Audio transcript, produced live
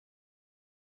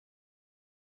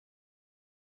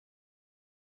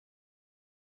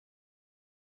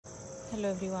Hello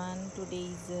everyone, today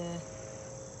is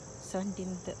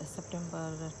 17th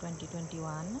September 2021.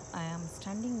 I am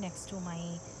standing next to my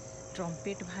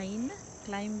trumpet vine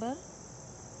climber.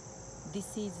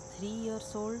 This is 3 years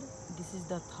old. This is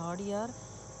the third year,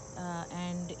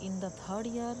 and in the third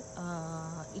year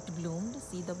it bloomed.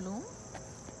 See the bloom.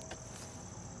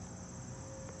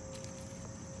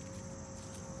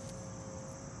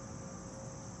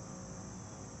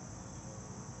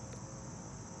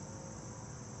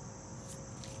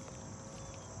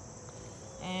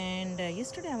 And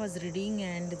yesterday I was reading,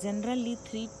 and generally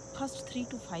first 3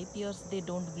 to 5 years they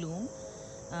don't bloom,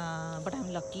 but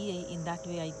I'm lucky in that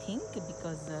way, I think,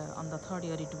 because on the third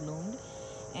year it bloomed.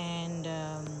 And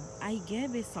I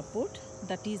gave a support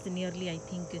that is nearly, I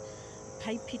think,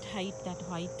 5 feet height, that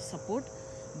white support,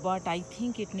 but I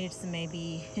think it needs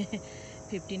maybe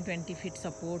 15-20 feet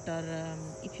support. Or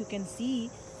if you can see,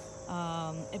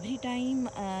 every time,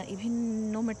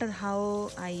 even no matter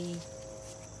how I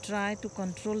try to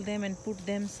control them and put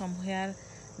them somewhere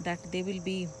that they will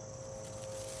be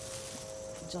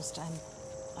just, I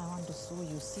want to show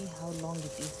you, see how long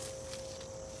it is.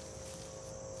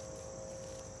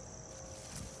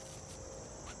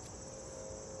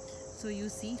 So you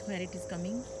see where it is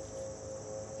coming,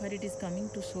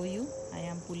 to show you. I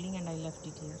am pulling and I left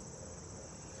it here.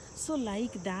 So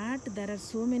like that, there are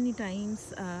so many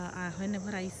times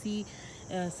whenever I see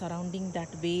surrounding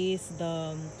that base,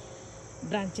 the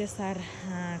branches are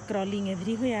crawling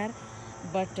everywhere.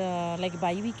 But like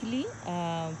bi-weekly,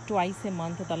 twice a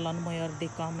month, the lawn mower, they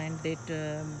come and they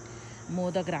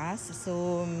mow the grass.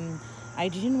 So I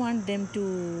didn't want them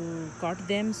to cut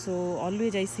them, so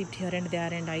always I shift here and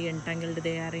there and I entangled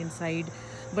there inside.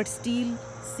 But still,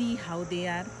 see how they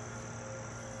are.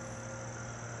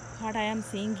 What I am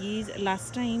saying is,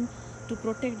 last time, to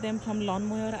protect them from lawn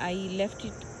mower, I left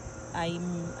it,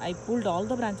 I pulled all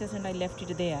the branches and I left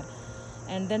it there,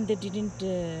 and then they didn't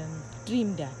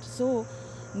trim that. So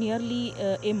nearly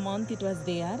a month it was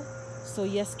there. So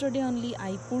yesterday only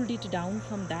I pulled it down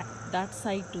from that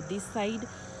side to this side,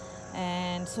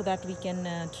 and so that we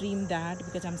can trim that,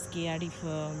 because I'm scared if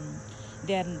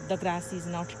the grass is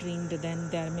not trimmed, then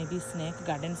there may be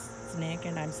garden snake,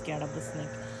 and I'm scared of the snake.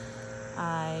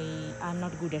 I'm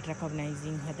not good at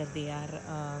recognizing whether they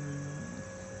are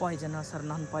poisonous or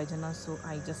non-poisonous, so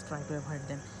I just try to avoid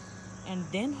them. And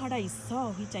then what I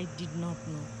saw, which I did not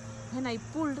know, when I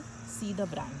pulled, see the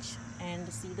branch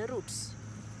and see the roots.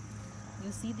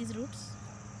 You see these roots?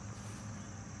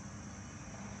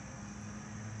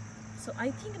 So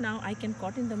I think now I can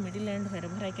cut in the middle, and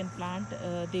wherever I can plant,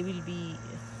 they will be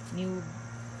new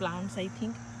plants, I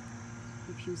think.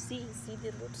 If you see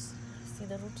the roots, see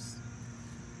the roots.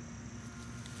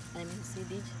 I mean, see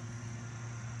these.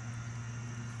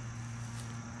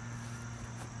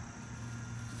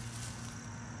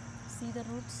 See the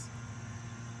roots.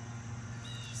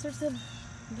 So it's a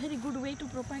very good way to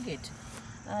propagate.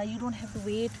 You don't have to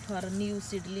wait for new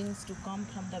seedlings to come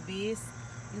from the base.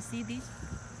 You see these?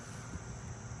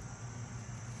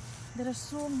 There are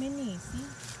so many. See?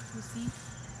 You see?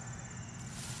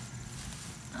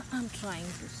 I'm trying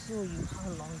to show you how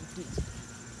long it is.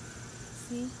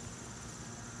 See?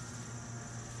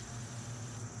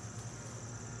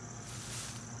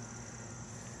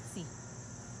 See?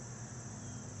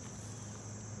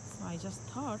 So I just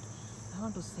thought I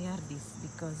want to share this,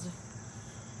 because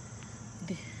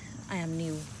I am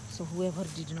new. So whoever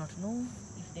did not know,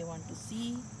 if they want to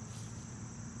see.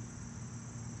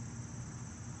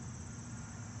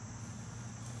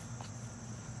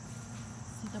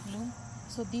 See the bloom?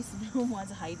 So this bloom was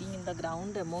hiding in the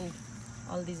ground among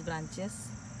all these branches.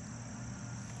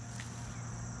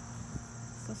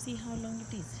 So see how long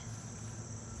it is.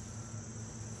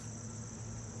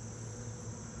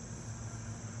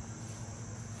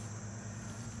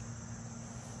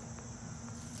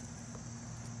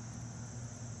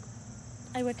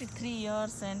 I waited 3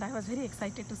 years and I was very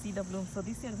excited to see the bloom. So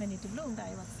this year when it bloomed, I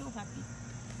was so happy.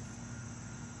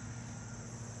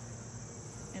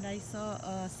 And I saw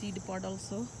a seed pod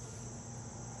also.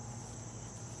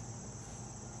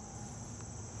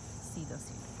 See the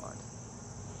seed pod.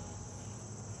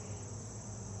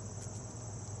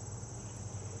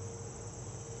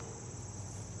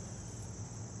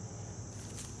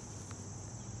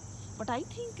 But I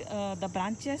think the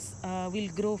branches will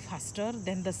grow faster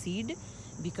than the seed,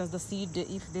 because the seed,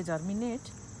 if they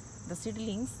germinate, the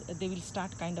seedlings, they will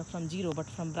start kind of from zero, but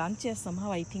from branches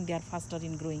somehow I think they are faster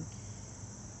in growing.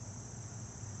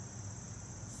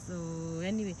 So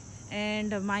anyway,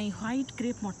 and my white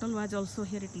crepe myrtle was also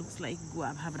here. It looks like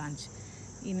guava branch.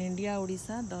 In India,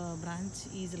 Odisha, the branch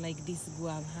is like this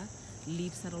guava.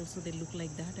 leaves are also, they look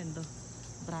like that, and the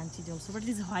branches also. But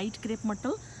this white crepe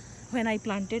myrtle, when I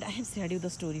planted, I have shared you the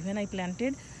story. When I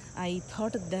planted, I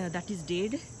thought that is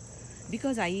dead,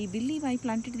 because I believe I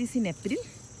planted this in April,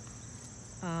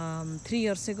 3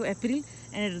 years ago, April,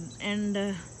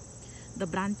 and the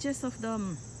branches of the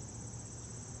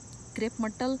crepe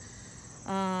myrtle,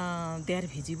 they are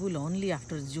visible only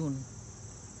after June.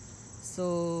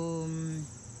 So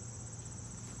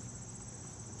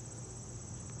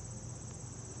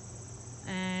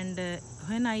and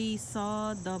when I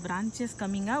saw the branches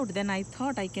coming out, then I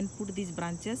thought I can put these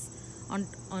branches on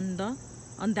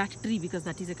that tree, because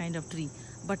that is a kind of tree.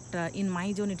 But in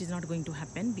my zone it is not going to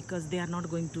happen, because they are not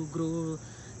going to grow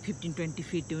 15-20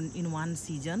 feet in one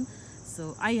season.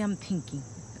 So I am thinking,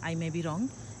 I may be wrong,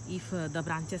 if the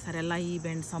branches are alive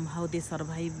and somehow they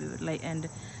survive and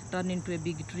turn into a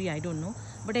big tree, I don't know.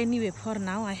 But anyway, for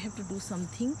now I have to do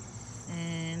something,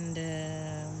 and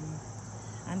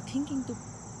I'm thinking to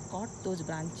cut those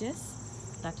branches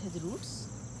that has roots.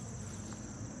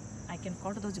 I can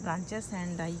cut those branches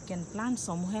and I can plant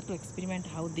somewhere to experiment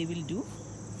how they will do.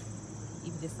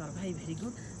 If they survive, very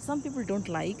good. Some people don't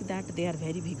like that, they are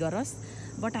very vigorous,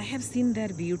 but I have seen their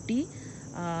beauty,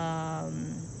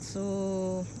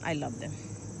 so I love them.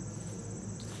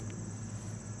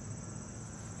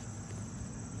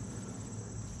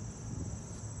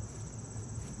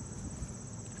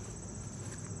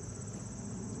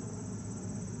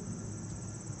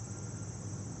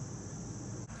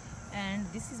 And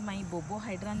this is my bobo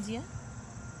hydrangea.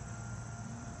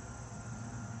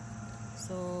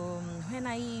 So when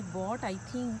I bought, I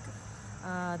think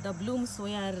the blooms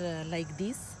were like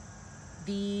this.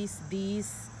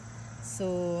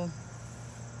 So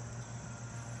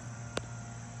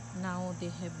now they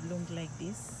have bloomed like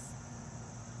this.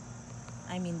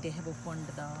 I mean, they have opened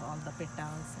all the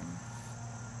petals, and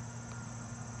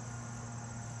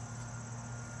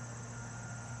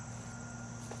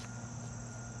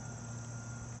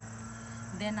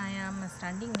then I am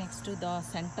standing next to the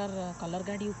center color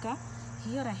guard yucca.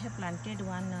 Here I have planted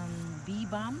one bee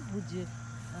balm, which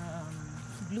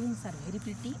blooms are very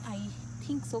pretty. I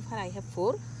think so far I have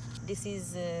 4. This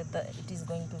is it is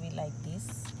going to be like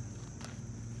this.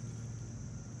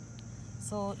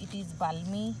 So it is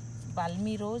balmy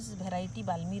rose, variety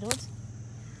balmy rose.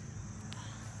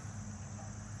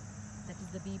 That is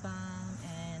the bee balm.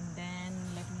 And then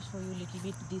let me show you a little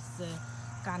bit this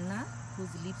canna,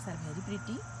 whose leaves are very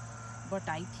pretty, but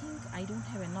I think I don't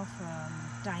have enough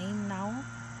time now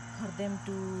for them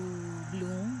to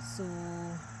bloom. So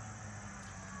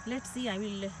let's see, I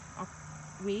will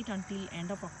wait until end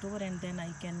of October, and then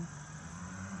I can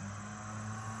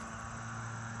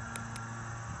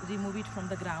remove it from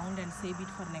the ground and save it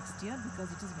for next year, because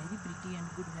it is very pretty and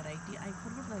good variety. I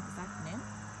forgot the exact name,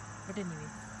 but anyway.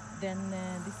 Then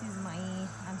this is my,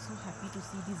 I'm so happy to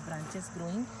see these branches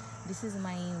growing. This is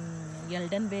my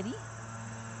eldenberry.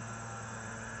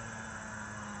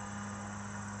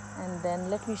 And then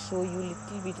let me show you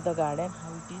little bit the garden,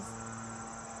 how it is.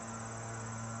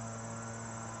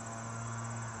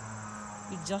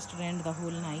 It just rained the whole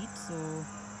night, so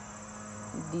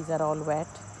these are all wet.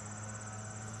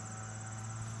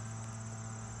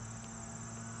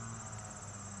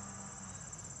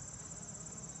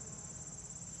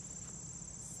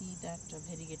 See that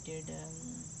variegated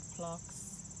phlox.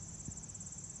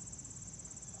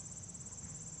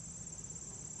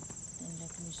 And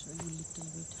let me show you a little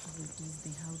bit how it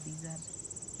is, how these are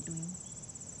doing.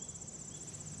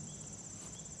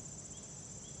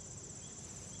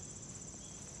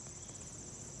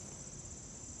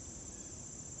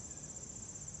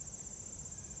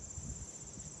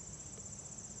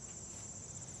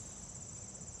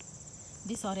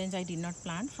 This orange I did not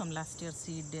plant, from last year's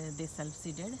seed, they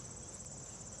self-seeded.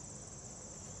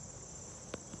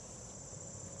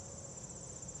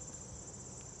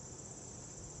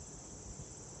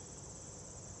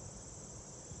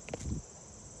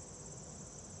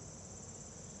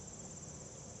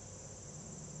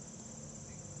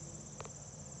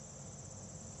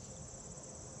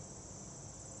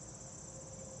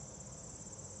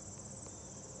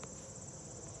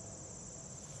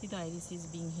 See, the iris is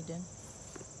being hidden.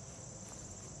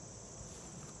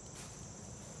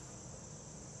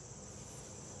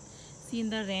 See, in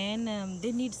the rain,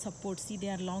 they need support. See, they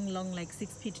are long, like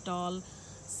 6 feet tall.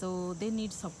 So they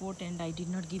need support, and I did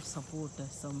not give support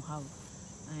somehow.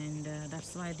 And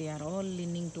that's why they are all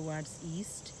leaning towards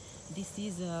east. This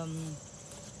is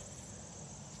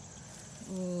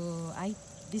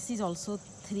this is also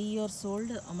 3 years old,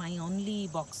 my only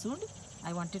boxwood.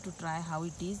 I wanted to try how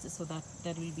it is, so that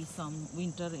there will be some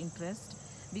winter interest.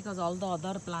 because all the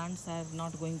other plants are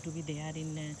not going to be there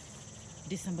in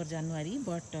December, January,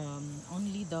 but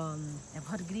only the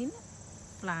evergreen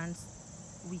plants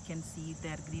we can see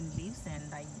their green leaves,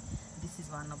 and this is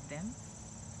one of them.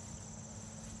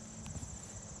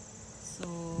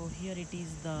 So here it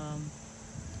is the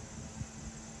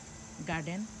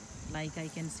garden. Like I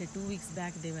can say 2 weeks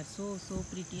back they were so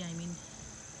pretty. I mean,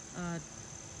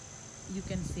 you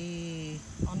can say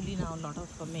only now a lot of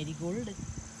marigold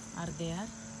are there.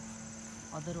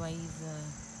 Otherwise,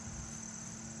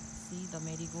 see, the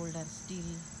marigold are still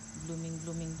blooming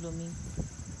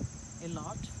a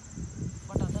lot.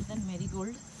 But other than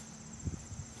marigold,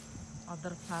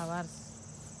 other flowers,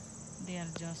 they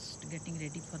are just getting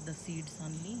ready for the seeds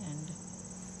only. And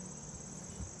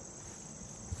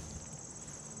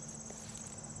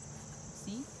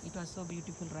see, it was so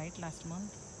beautiful, right, last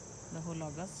month, the whole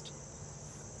August.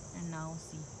 And now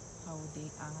see how they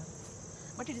are.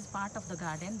 But it is part of the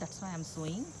garden, that's why I'm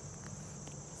showing.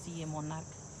 See, a monarch,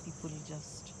 people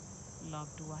just love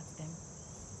to watch them.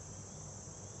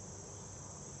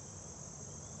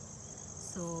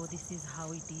 So this is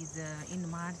how it is in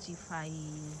March. If I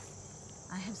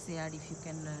have shared, if you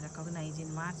can recognize,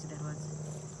 in March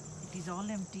it is all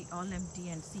empty,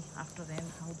 and see after rain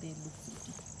how they look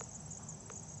pretty.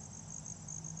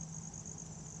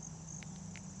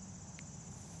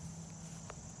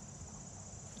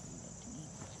 Let me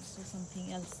show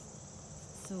something else.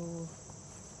 So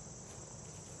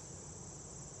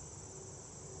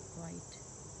white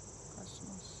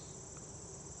cosmos.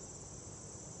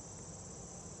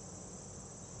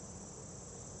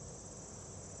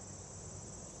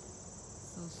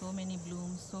 So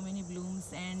many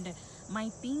blooms, and my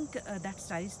pink, that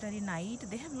starry night,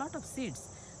 they have lot of seeds,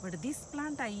 but this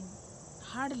plant I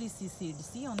hardly see seeds.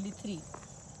 See, only 3.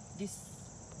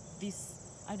 This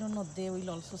I don't know they will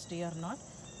also stay or not,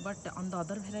 but on the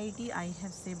other variety I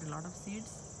have saved a lot of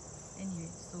seeds. Anyway,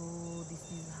 so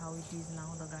this is how it is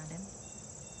now, the garden.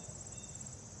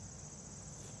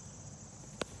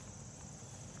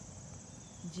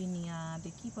 Zinnia,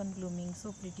 they keep on blooming,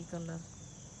 so pretty color.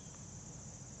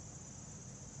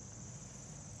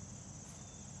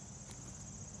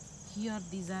 Here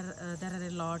these are there are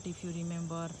a lot, if you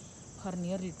remember, for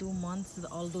nearly 2 months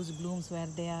all those blooms were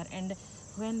there, and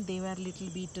when they were little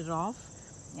bit rough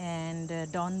and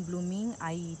done blooming,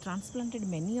 I transplanted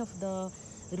many of the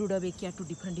rudbeckia to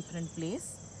different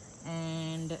place,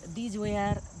 and these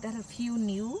were, there are few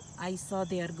new I saw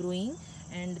they are growing,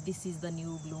 and this is the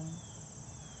new bloom.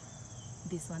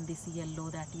 This one, this yellow,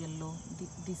 that yellow,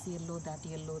 this yellow, that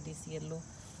yellow, this yellow.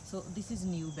 So this is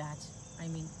new batch. I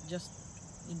mean, just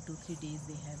in 2-3 days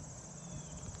they have.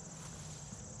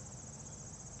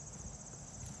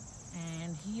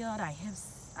 And here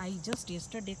I just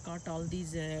yesterday cut all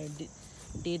these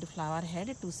dead flower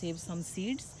head to save some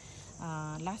seeds.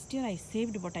 Last year I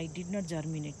saved, but I did not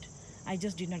germinate. I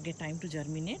just did not get time to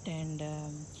germinate, and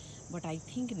but I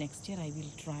think next year I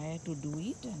will try to do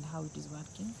it, and how it is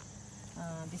working.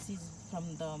 This is from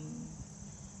the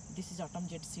this is autumn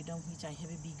jet sedum, which I have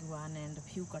a big one, and a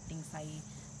few cuttings I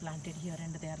planted here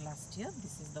and there last year.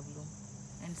 This is the bloom,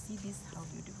 and see this, how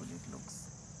beautiful it looks.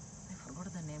 I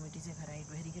forgot the name. It is a variety,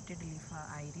 variegated leaf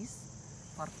iris,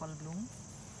 purple bloom.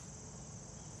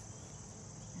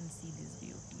 And see this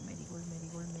beauty, marigold,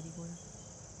 marigold, marigold.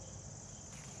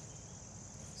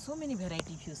 So many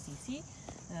variety, if you see. See,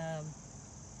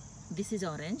 this is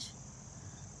orange.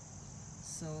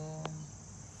 So,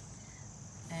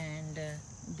 and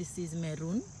this is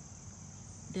maroon.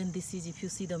 Then this is, if you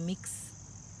see the mix,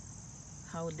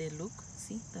 how they look.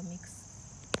 See the mix.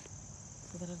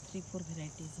 So there are 3-4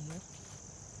 varieties here.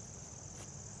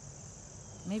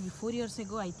 Maybe 4 years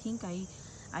ago, I think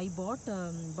I bought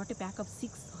a pack of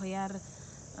 6 where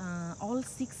all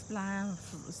 6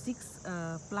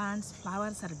 plants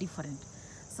flowers are different.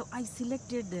 So I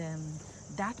selected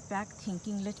that pack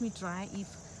thinking, let me try if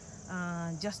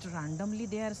just randomly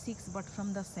they are 6, but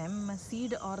from the same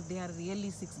seed, or they are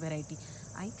really 6 variety.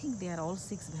 I think they are all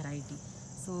 6 variety.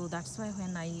 So that's why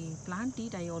when I plant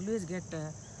it, I always get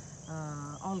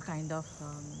all kind of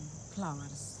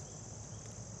flowers.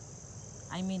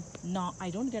 I mean, no, I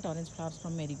don't get orange flowers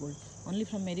from marigold. Only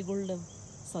from marigold,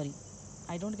 sorry,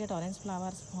 I don't get orange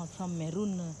flowers from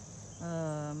maroon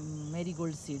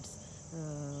marigold seeds.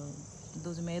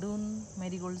 Those maroon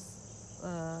marigolds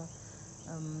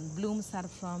blooms are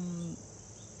from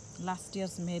last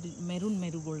year's maroon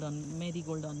marigold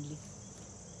only.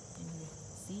 Anyway,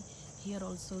 see, here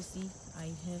also see,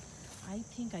 I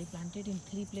think I planted in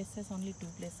 3 places, only 2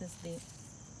 places they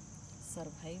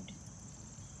survived.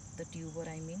 The tuber,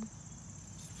 I mean.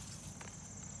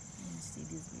 And see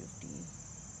this beauty.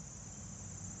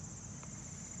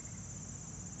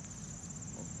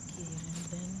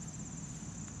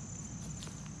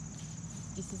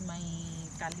 this is my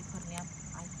California,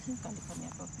 I think California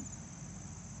poppy.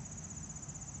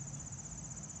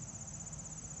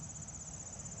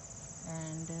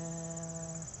 And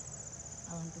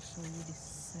I want to show you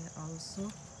this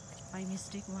also. By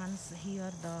mistake once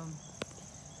here the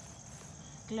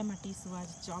clematis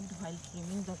was chopped while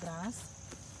trimming the grass.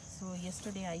 So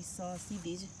yesterday I saw, see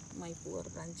these, my poor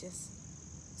branches.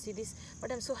 See this,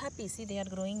 but I'm so happy. See, they are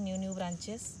growing new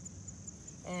branches,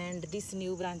 and this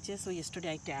new branches. So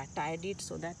yesterday I tied it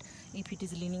so that if it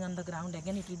is leaning on the ground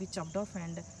again, it will be chopped off.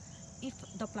 And if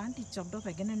the plant is chopped off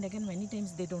again and again, many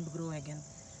times they don't grow again.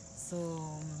 So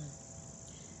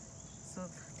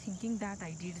thinking that,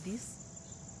 I did this.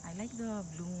 I like the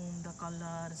bloom, the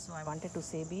color, so I wanted to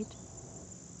save it.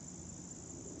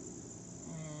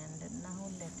 And now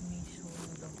let me show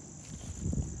you the,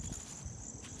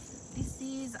 this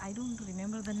is, I don't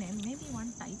remember the name, maybe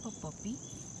one type of poppy,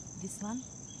 this one.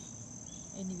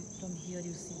 Anyway, from here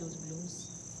you see those blooms.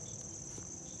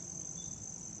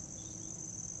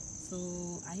 So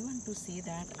I want to say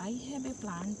that I have a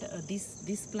plant,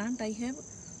 this plant I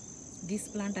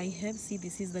have, see,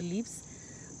 this is the leaves.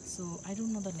 So I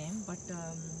don't know the name, but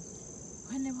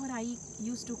whenever I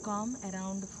used to come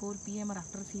around 4 p.m. or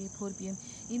after 4 p.m.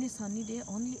 in a sunny day,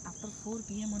 only after 4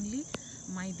 p.m. only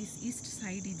my this east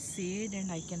side is shade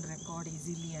and I can record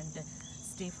easily and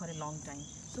stay for a long time.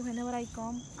 So whenever I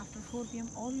come after 4 p.m.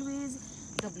 always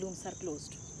the blooms are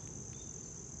closed.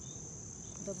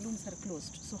 The blooms are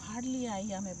closed. So hardly I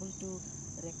am able to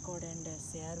record and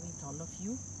share with all of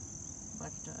you.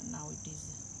 But now it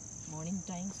is morning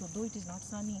time, so though it is not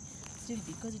sunny, still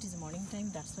because it is morning time,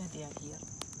 that's why they are here.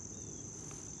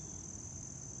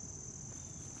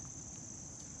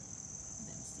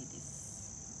 Then see this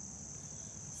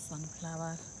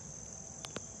sunflower.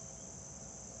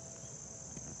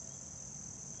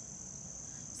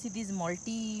 See these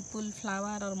multiple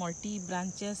flower or multi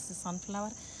branches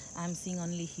sunflower I am seeing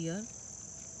only here,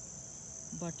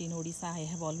 but in Odisha I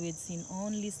have always seen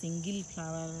only single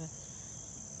flower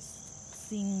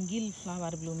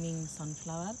blooming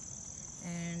sunflower.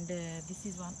 And this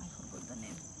is one, I forgot the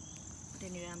name, but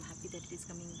anyway I'm happy that it is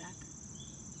coming back.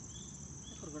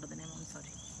 I forgot the name, I'm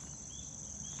sorry.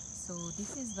 So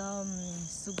this is the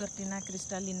Sugartina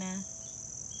crystallina,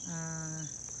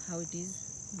 how it is.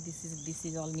 This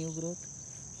is all new growth.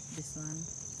 This one,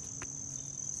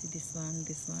 see this one,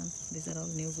 these are all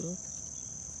new growth.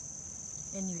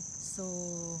 Anyway, so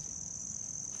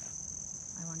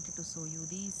I wanted to show you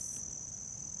this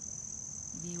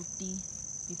beauty.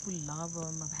 People love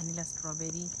vanilla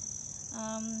strawberry.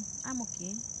 I'm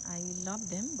okay, I love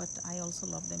them, but I also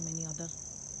love them many other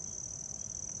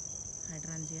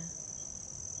hydrangea.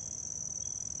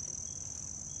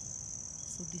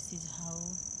 So this is how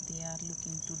they are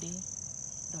looking today,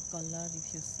 the color,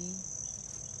 if you see.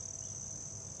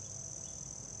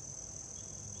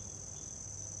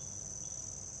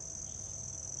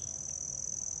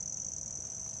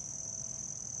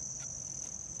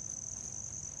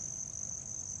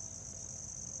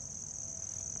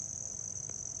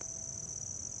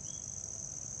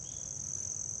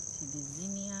 See the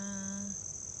zinnia,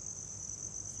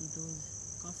 see those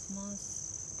cosmos.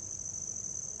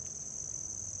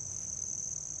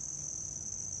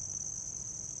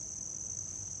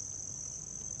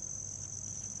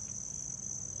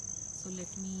 So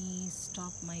let me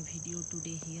stop my video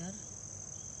today here.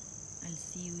 I'll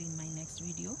see you in my next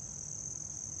video.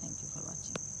 Thank you for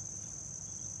watching.